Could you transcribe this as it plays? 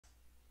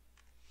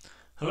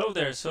Hello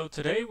there. So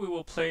today we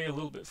will play a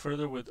little bit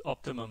further with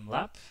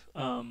OptimumLap.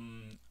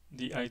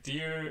 The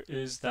idea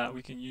is that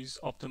we can use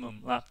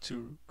OptimumLap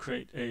to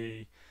create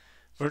a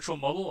virtual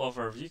model of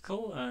our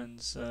vehicle and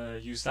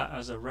use that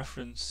as a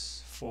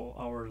reference for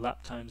our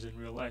lap times in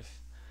real life.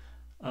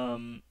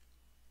 Um,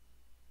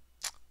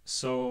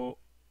 so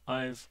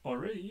I've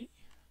already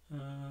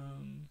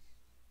um,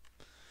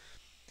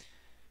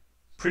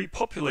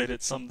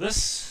 pre-populated some of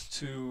this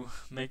to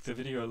make the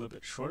video a little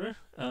bit shorter.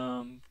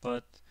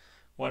 But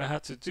what I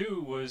had to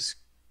do was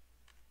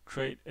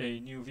create a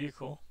new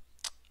vehicle.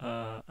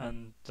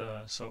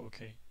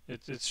 Okay,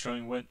 it's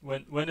showing when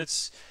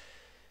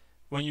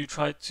you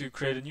try to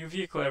create a new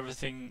vehicle,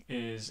 everything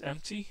is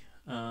empty.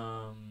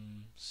 So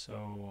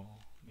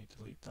let me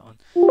delete that one.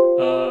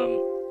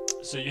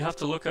 So you have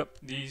to look up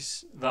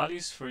these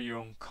values for your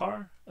own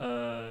car.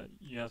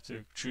 You have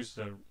to choose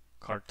the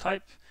car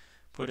type,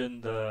 put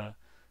in the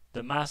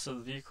mass of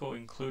the vehicle,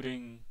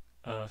 including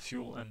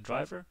fuel and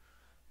driver.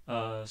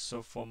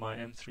 So for my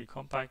M3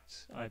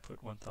 compact, I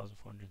put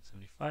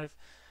 1,475.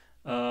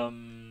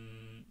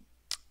 And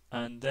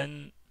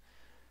then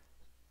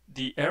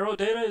the aero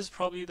data is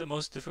probably the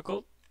most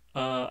difficult.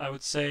 I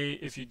would say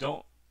if you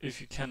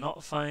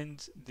cannot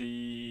find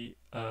the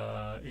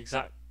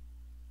exact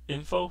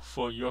info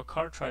for your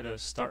car, try to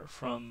start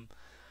from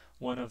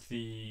one of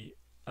the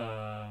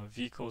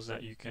vehicles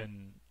that you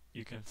can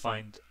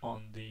find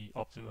on the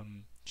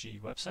Optimum G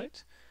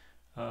website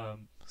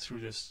through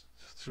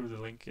the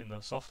link in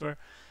the software.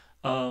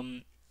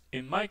 In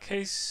my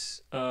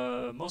case,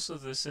 most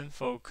of this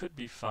info could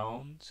be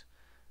found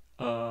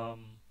more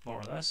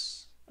or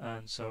less.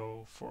 And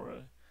so for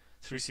a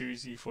 3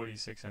 Series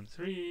E46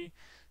 M3,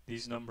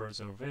 these numbers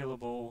are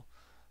available.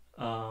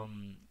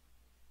 And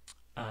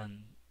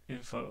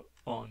info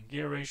on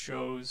gear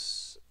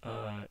ratios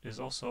is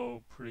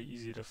also pretty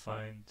easy to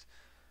find.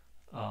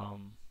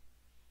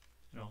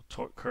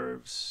 Torque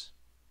curves.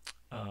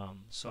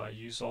 So I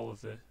use all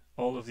of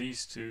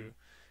these to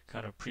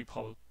kind of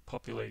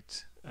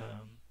pre-populate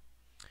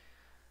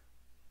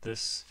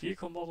this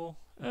vehicle model.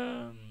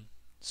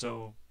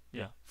 So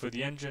yeah, for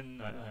the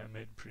engine, I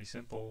made it pretty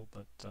simple,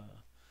 but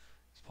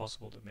it's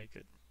possible to make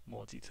it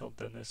more detailed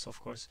than this,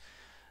 of course.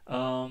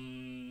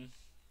 And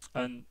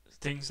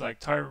things like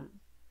tire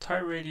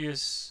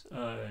radius,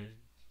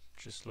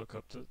 just look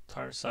up the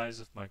tire size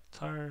of my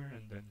tire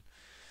and then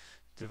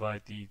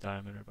divide the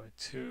diameter by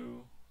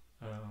 2.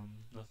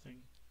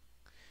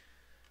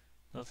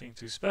 Nothing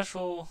too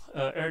special.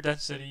 Air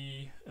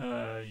density,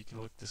 you can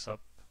look this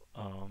up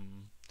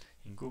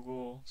in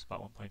Google. It's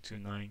about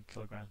 1.29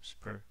 kilograms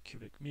per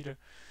cubic meter.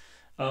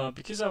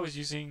 Because I was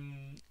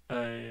using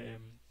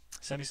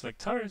semi-slick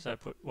tires, I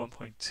put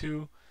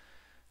 1.2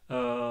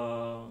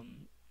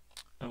 and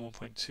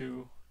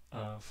 1.2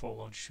 for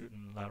longitude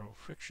and lateral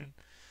friction.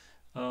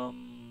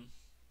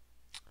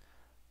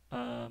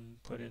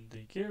 Put in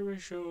the gear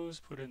ratios,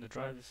 put in the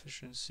drive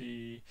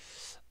efficiency.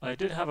 I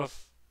did have a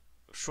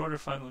shorter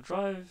final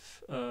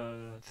drive.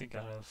 I think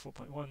I had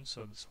 4.1,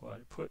 so that's what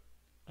I put.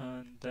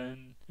 And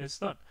then it's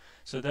done.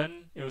 So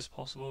then it was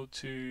possible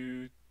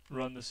to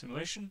run the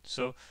simulation.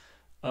 So,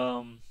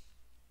 I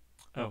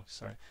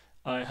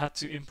had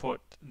to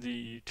import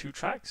the two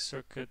tracks,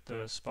 circuit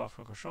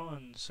Spa-Francorchamps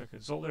and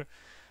circuit Zolder.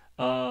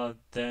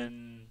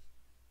 Then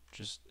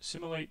just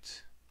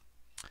simulate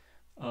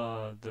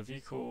the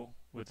vehicle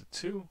with the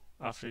two.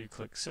 After you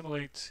click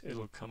simulate,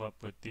 it'll come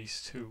up with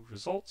these two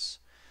results.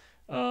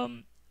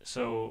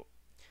 So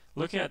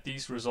looking at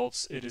these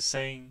results, it is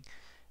saying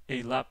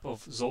a lap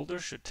of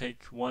Zolder should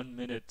take 1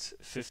 minute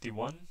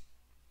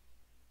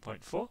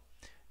 51.4,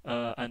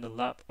 and a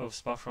lap of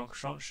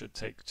Spa-Francorchamps should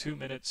take 2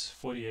 minutes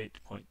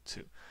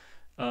 48.2.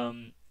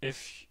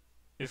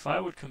 If I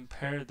would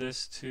compare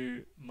this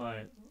to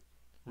my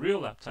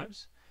real lap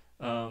times,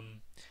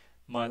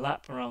 my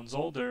lap around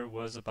Zolder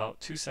was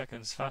about 2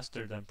 seconds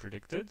faster than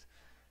predicted,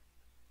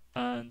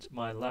 and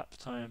my lap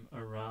time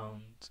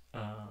around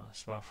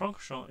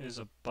Spa-Francorchamps is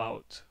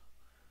about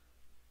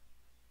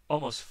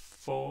almost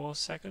 4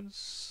 seconds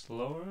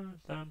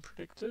slower than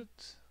predicted.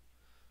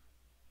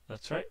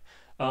 That's right.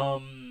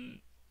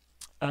 And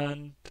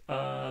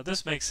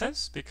this makes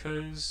sense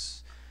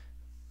because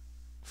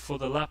for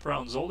the lap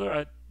around Zolder,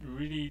 I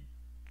really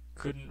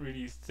couldn't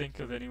really think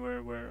of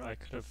anywhere where I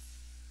could have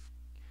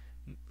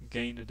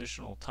gained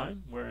additional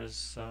time,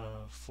 whereas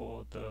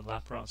for the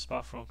lap around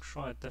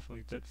Spa-Francorchamps, I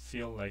definitely did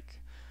feel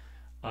like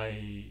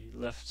I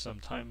left some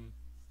time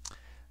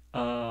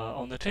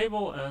on the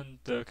table, and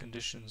the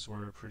conditions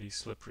were pretty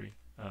slippery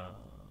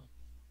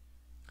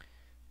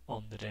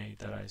on the day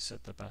that I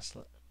set the best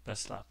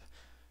lap.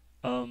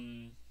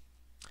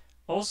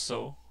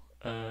 Also,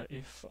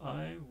 if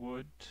I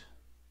would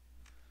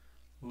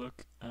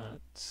look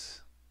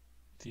at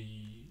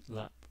the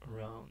lap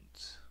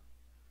around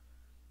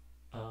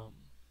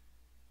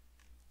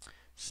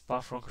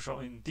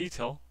Spa-Francorchamps in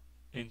detail,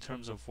 in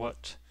terms of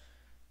what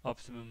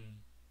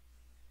Optimum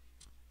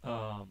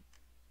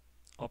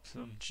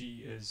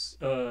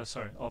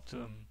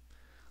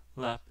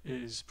OptimumLap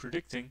is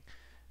predicting.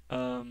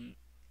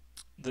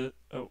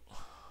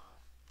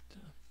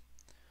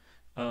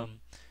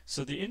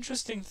 So the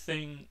interesting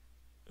thing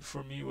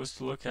for me was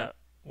to look at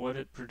what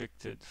it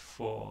predicted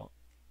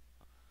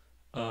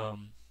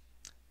um,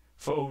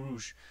 for Eau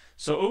Rouge.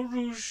 So Eau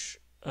Rouge,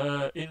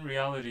 in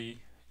reality,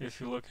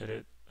 if you look at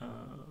it,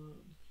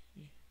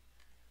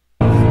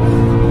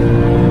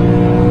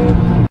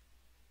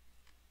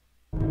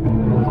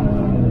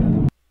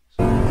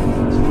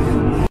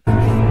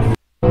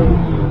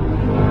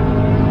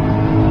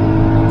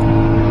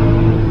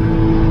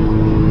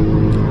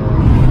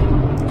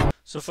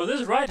 so for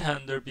this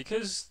right-hander,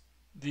 because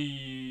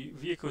the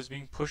vehicle is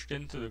being pushed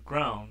into the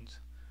ground,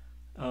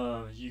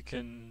 you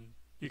can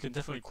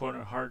definitely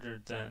corner harder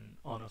than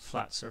on a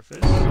flat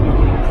surface. Whereas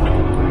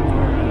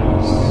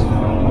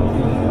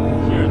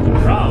here at the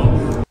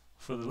brow,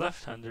 for the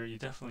left-hander, you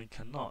definitely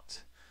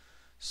cannot.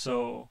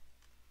 So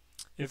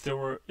if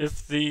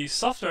the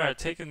software had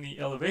taken the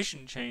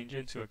elevation change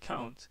into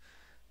account,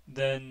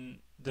 then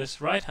this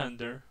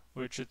right-hander,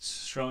 which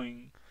it's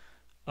showing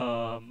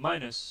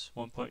minus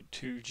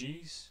 1.2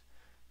 Gs,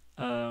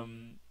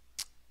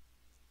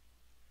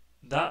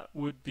 that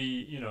would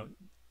be,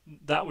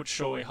 that would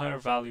show a higher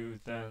value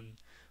than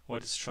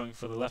what it's showing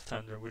for the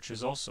left-hander, which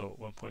is also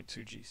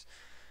 1.2 Gs.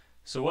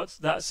 So what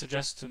that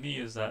suggests to me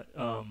is that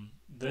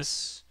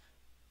this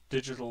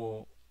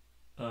digital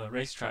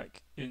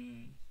racetrack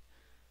in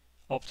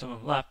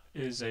OptimumLap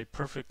is a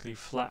perfectly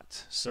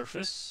flat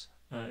surface.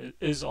 It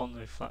is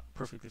on a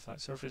perfectly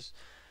flat surface.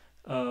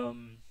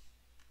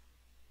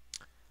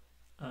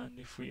 And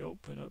if we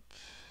open up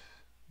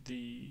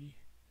the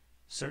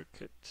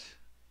circuit,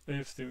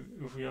 if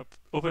we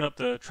open up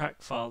the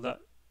track file, that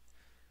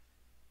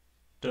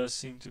does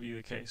seem to be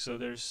the case. So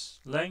there's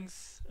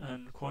length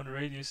and corner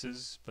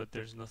radiuses, but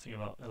there's nothing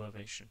about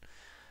elevation.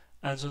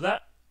 And so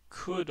that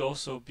could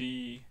also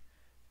be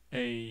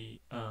a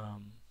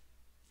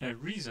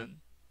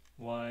reason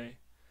why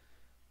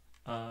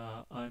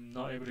I'm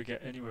not able to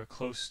get anywhere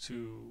close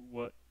to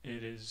what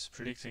it is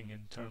predicting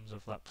in terms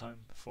of lap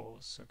time for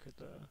circuit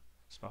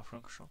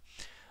Spa-Francorchamps.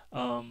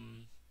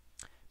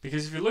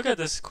 Because if you look at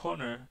this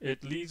corner,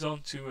 it leads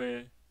onto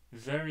a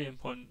very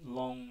important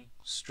long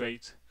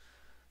straight.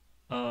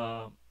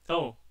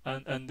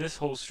 And this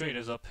whole straight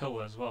is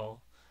uphill as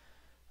well,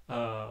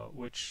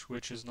 which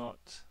is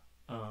not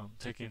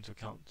taken into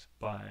account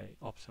by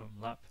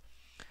OptimumLap.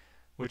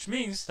 Which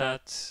means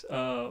that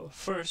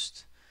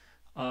first,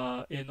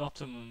 in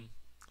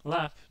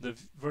OptimumLap, the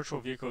virtual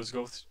vehicle is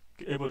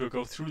able to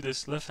go through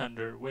this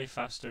left-hander way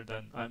faster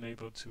than I'm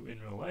able to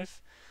in real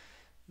life,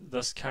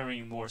 thus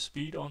carrying more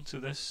speed onto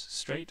this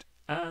straight,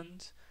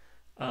 and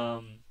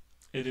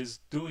it is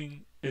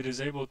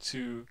able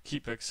to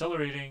keep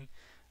accelerating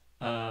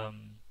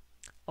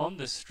on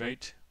this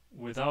straight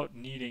without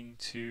needing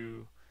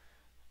to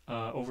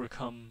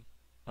overcome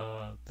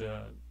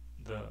the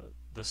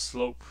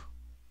slope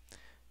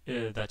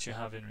that you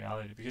have in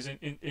reality. Because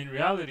in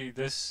reality,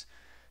 this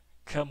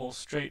Camel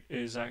straight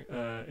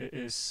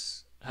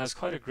has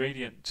quite a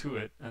gradient to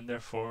it, and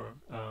therefore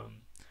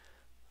I'm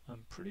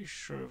pretty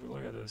sure if we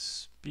look at the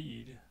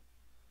speed,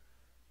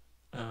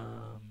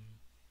 where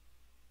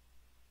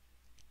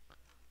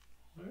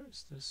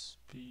is the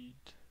speed?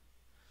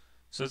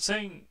 So it's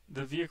saying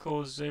the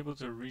vehicle is able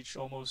to reach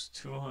almost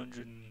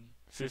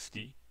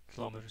 250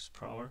 kilometers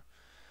per hour.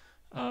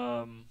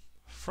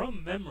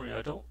 From memory,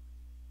 I don't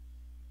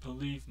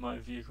believe my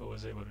vehicle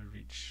was able to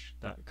reach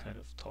that kind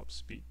of top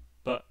speed.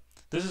 But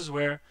this is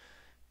where,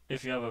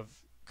 if you have a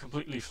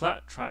completely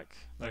flat track,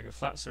 like a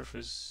flat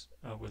surface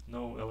with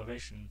no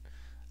elevation,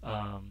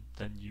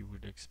 then you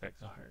would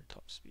expect a higher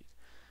top speed.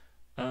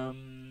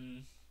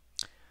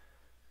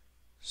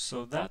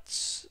 So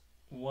that's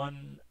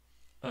one.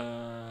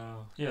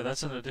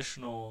 That's an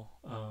additional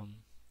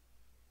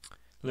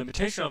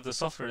limitation of the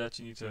software that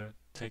you need to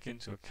take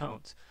into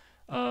account.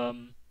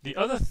 The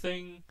other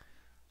thing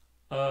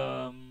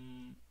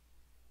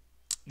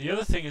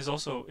is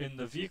also in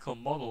the vehicle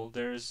model.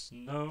 There's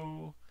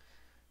no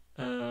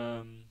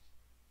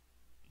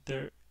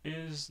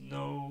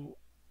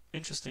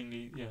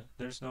interestingly,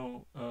 there's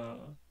no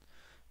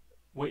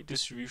weight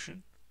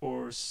distribution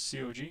or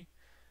COG.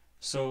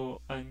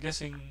 So I'm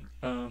guessing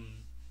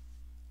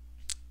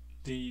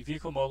the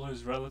vehicle model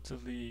is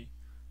relatively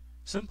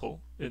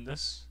simple in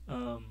this.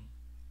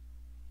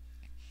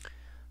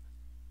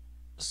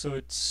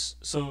 So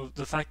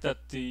the fact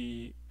that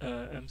the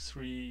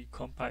M3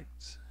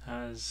 Compact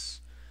has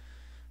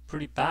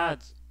pretty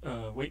bad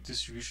weight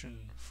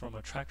distribution from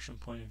a traction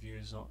point of view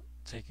is not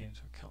taken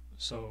into account.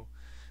 So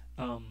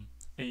a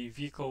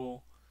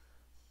vehicle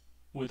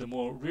with a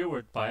more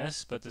rearward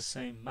bias but the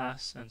same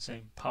mass and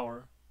same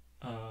power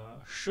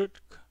should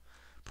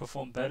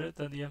perform better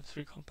than the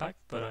M3 Compact,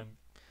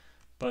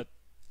 but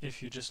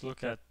if you just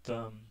look at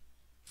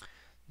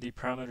the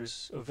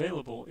parameters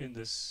available in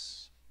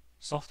this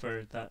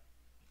software, that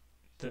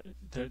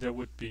there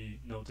would be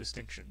no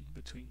distinction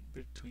between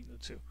the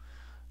two.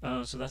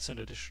 So that's an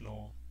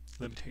additional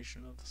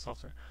limitation of the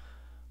software.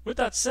 With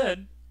that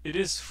said, it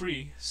is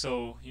free,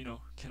 so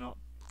cannot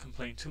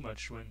complain too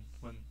much when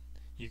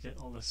you get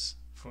all this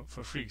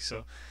for free.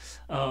 So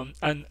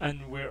and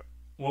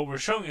what we're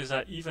showing is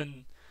that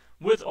even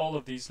with all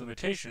of these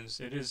limitations,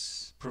 it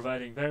is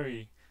providing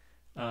very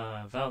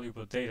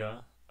valuable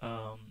data.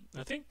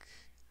 I think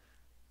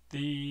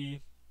the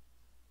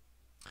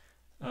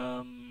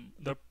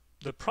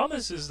the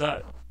promise is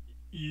that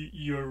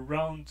you're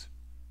around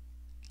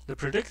the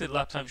predicted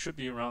lap time should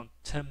be around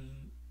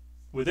 10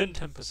 within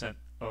 10%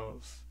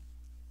 of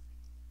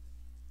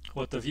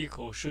what the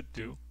vehicle should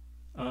do.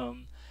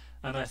 And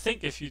I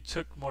think if you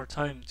took more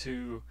time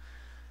to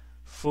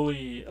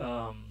fully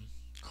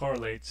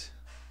correlate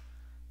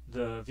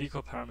the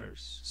vehicle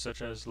parameters,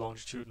 such as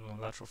longitudinal and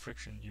lateral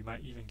friction, you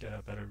might even get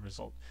a better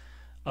result.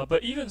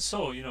 But even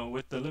so,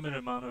 with the limited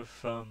amount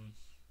of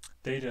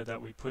data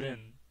that we put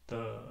in,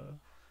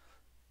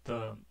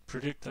 the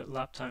predicted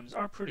lap times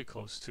are pretty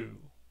close to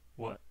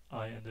what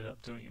I ended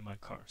up doing in my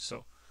car.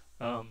 So,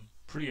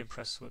 pretty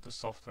impressed with the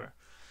software.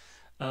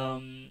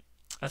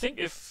 I think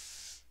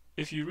if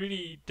you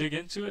really dig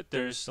into it,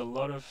 there's a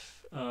lot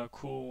of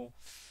cool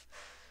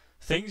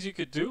things you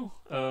could do.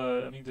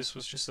 I mean, this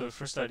was just the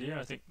first idea.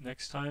 I think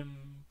next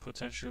time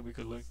potentially we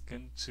could look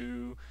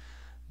into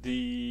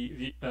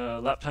the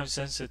lap time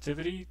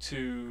sensitivity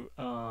to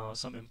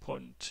some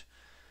important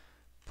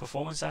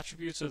performance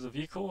attributes of the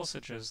vehicle,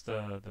 such as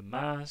the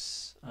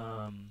mass.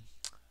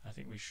 I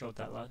think we showed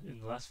that in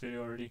the last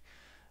video already.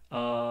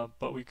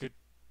 But we could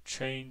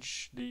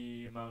change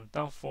the amount of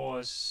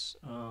downforce,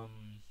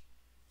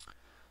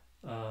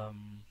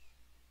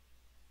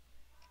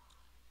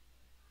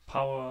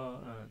 power,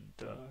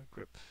 and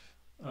grip.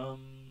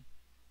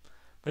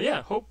 But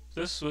yeah, hope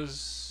this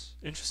was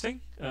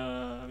interesting.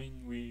 I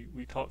mean,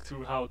 we talked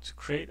through how to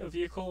create a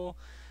vehicle,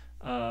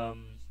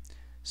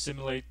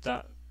 simulate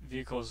that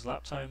vehicle's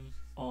lap time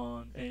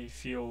on a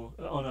few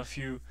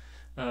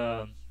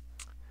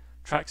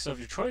tracks of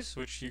your choice,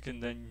 which you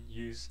can then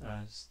use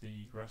as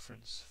the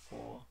reference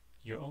for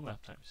your own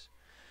lap times.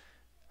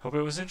 Hope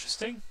it was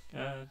interesting.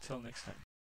 Until next time.